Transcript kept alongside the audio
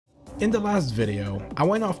In the last video, I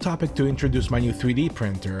went off topic to introduce my new 3D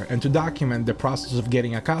printer and to document the process of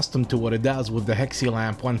getting accustomed to what it does with the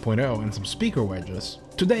HexiLamp 1.0 and some speaker wedges.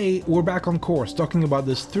 Today, we're back on course talking about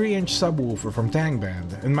this 3-inch subwoofer from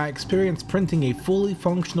Tangband and my experience printing a fully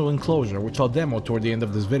functional enclosure, which I'll demo toward the end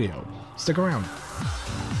of this video. Stick around.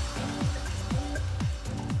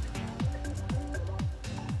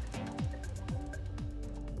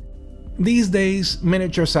 These days,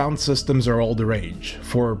 miniature sound systems are all the rage.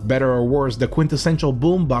 For better or worse, the quintessential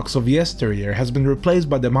boombox of yesteryear has been replaced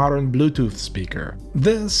by the modern Bluetooth speaker.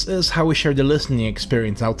 This is how we share the listening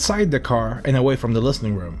experience outside the car and away from the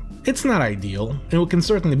listening room. It's not ideal, and we can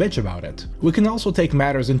certainly bitch about it. We can also take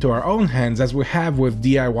matters into our own hands as we have with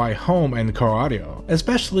DIY home and car audio,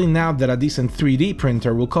 especially now that a decent 3D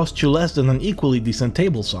printer will cost you less than an equally decent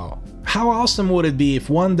table saw. How awesome would it be if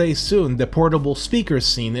one day soon the portable speaker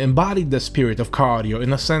scene embodied the spirit of car audio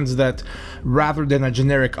in a sense that, rather than a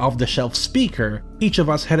generic off-the-shelf speaker, each of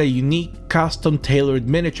us had a unique, custom-tailored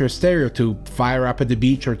miniature stereo to fire up at the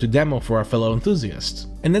beach or to demo for our fellow enthusiasts.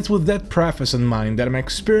 And it's with that preface in mind that I'm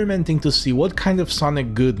experimenting to see what kind of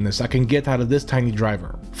sonic goodness I can get out of this tiny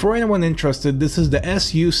driver. For anyone interested, this is the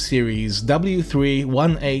SU series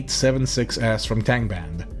W31876S from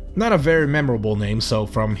Tangband. Not a very memorable name, so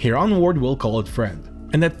from here onward we'll call it Fred.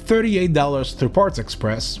 And at $38 through Parts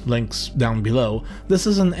Express, links down below, this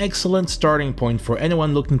is an excellent starting point for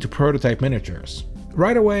anyone looking to prototype miniatures.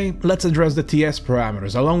 Right away, let's address the TS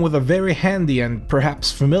parameters along with a very handy and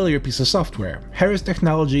perhaps familiar piece of software, Harris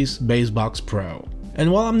Technologies BaseBox Pro. And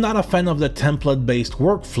while I'm not a fan of the template-based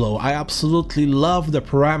workflow, I absolutely love the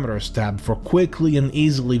parameters tab for quickly and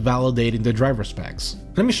easily validating the driver specs.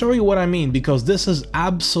 Let me show you what I mean, because this is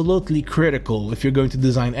absolutely critical if you're going to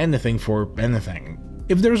design anything for anything.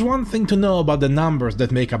 If there's one thing to know about the numbers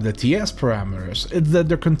that make up the TS parameters, it's that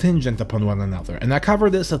they're contingent upon one another, and I cover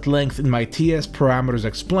this at length in my TS Parameters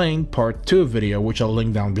Explained Part 2 video, which I'll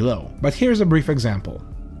link down below. But here's a brief example.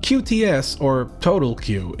 QTS, or total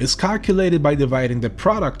Q, is calculated by dividing the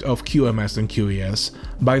product of QMS and QES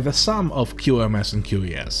by the sum of QMS and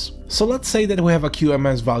QES. So let's say that we have a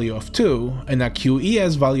QMS value of 2 and a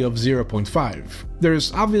QES value of 0.5.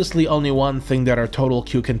 There's obviously only one thing that our total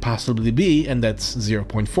Q can possibly be, and that's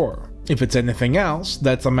 0.4. If it's anything else,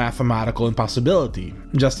 that's a mathematical impossibility,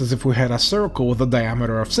 just as if we had a circle with a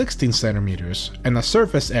diameter of 16 centimeters and a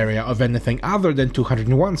surface area of anything other than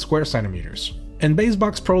 201 square centimeters. And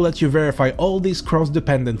BaseBox Pro lets you verify all these cross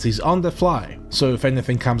dependencies on the fly, so if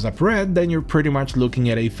anything comes up red, then you're pretty much looking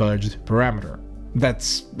at a fudged parameter.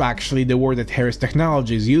 That's actually the word that Harris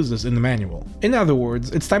Technologies uses in the manual. In other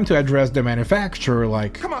words, it's time to address the manufacturer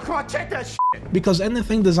like, come on, check that shit! Because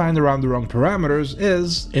anything designed around the wrong parameters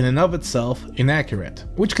is, in and of itself, inaccurate,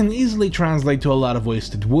 which can easily translate to a lot of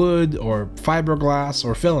wasted wood, or fiberglass,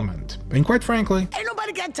 or filament. And quite frankly, ain't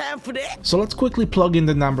nobody got time for that! So let's quickly plug in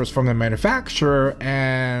the numbers from the manufacturer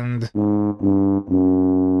and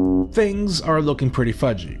things are looking pretty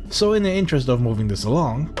fudgy. So in the interest of moving this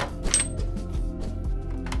along,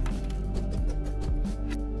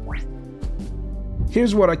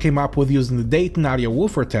 here's what I came up with using the Dayton Audio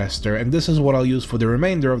Woofer Tester, and this is what I'll use for the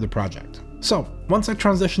remainder of the project. So, once I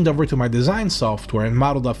transitioned over to my design software and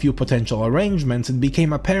modeled a few potential arrangements, it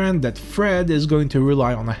became apparent that Fred is going to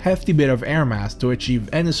rely on a hefty bit of air mass to achieve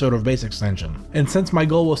any sort of bass extension. And since my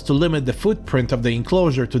goal was to limit the footprint of the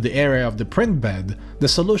enclosure to the area of the print bed, the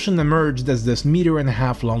solution emerged as this 1.5 meter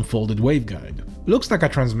long folded waveguide. Looks like a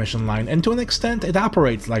transmission line, and to an extent it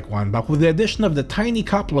operates like one, but with the addition of the tiny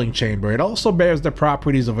coupling chamber, it also bears the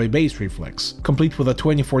properties of a bass reflex, complete with a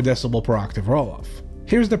 24 decibel per octave roll-off.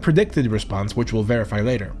 Here's the predicted response, which we'll verify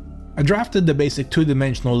later. I drafted the basic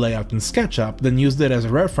 2-dimensional layout in SketchUp, then used it as a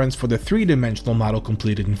reference for the 3-dimensional model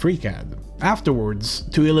completed in FreeCAD. Afterwards,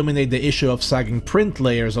 to eliminate the issue of sagging print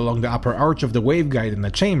layers along the upper arch of the waveguide in the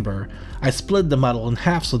chamber, I split the model in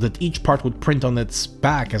half so that each part would print on its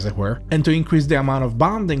back, as it were, and to increase the amount of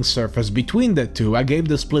bonding surface between the two, I gave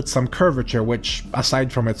the split some curvature which,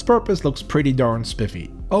 aside from its purpose, looks pretty darn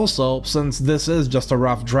spiffy. Also, since this is just a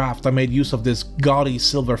rough draft, I made use of this gaudy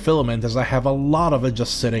silver filament as I have a lot of it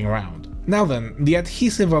just sitting around. Now then, the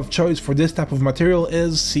adhesive of choice for this type of material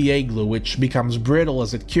is CA glue, which becomes brittle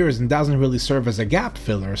as it cures and doesn't really serve as a gap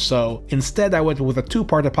filler, so instead I went with a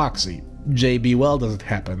 2-part epoxy, JB Weld as it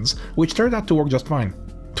happens, which turned out to work just fine.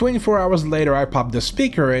 24 hours later I popped the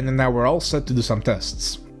speaker in and now we're all set to do some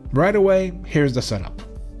tests. Right away, here's the setup.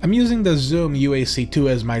 I'm using the Zoom UAC2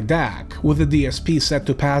 as my DAC, with the DSP set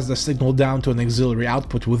to pass the signal down to an auxiliary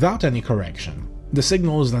output without any correction. The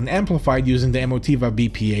signal is then amplified using the Emotiva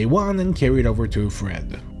BPA1 and carried over to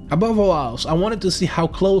Fred. Above all else, I wanted to see how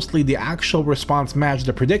closely the actual response matched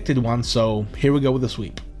the predicted one, so here we go with the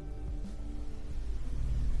sweep.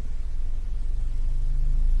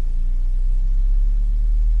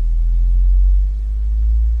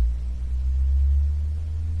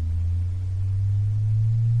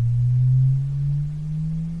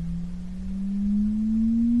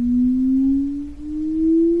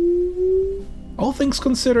 All things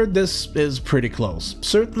considered, this is pretty close,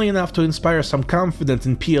 certainly enough to inspire some confidence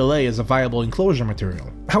in PLA as a viable enclosure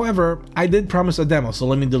material. However, I did promise a demo, so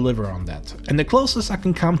let me deliver on that, and the closest I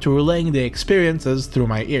can come to relaying the experiences through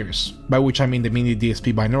my ears, by which I mean the mini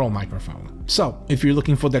DSP binaural microphone. So, if you're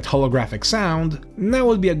looking for that holographic sound, now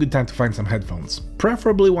would be a good time to find some headphones,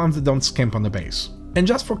 preferably ones that don't skimp on the bass. And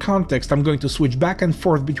just for context, I'm going to switch back and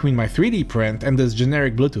forth between my 3D print and this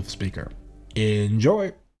generic Bluetooth speaker.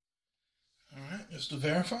 Enjoy! Just to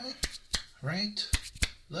verify, right,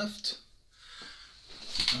 left,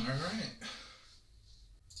 alright.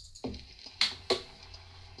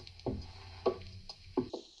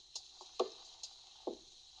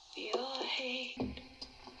 Your hate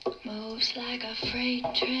moves like a freight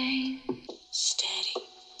train, steady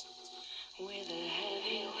with a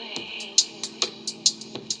heavy weight.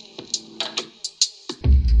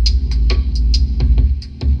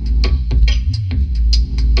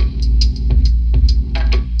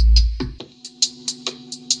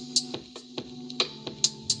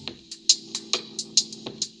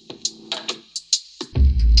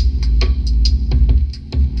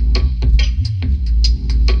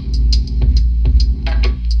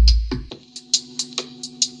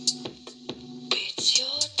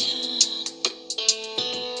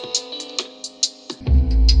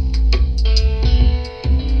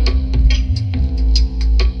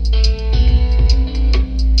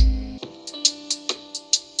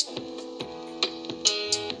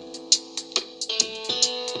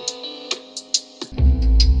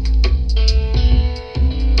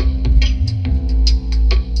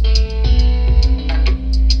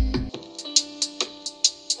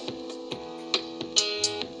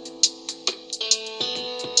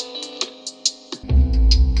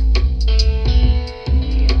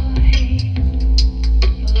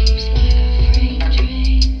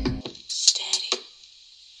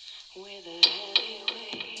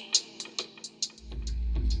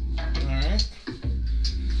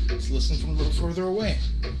 Listen from a little further away.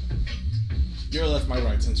 Your left, my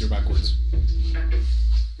right, since you're backwards.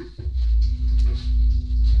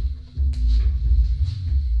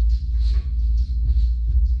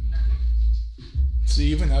 So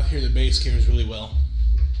even out here, the bass carries really well.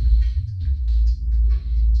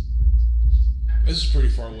 This is pretty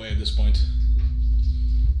far away at this point.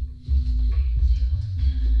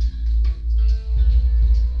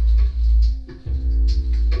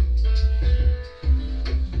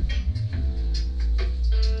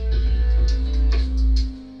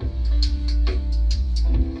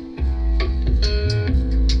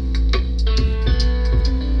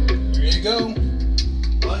 Go,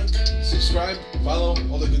 like, subscribe, follow,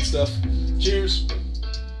 all the good stuff. Cheers!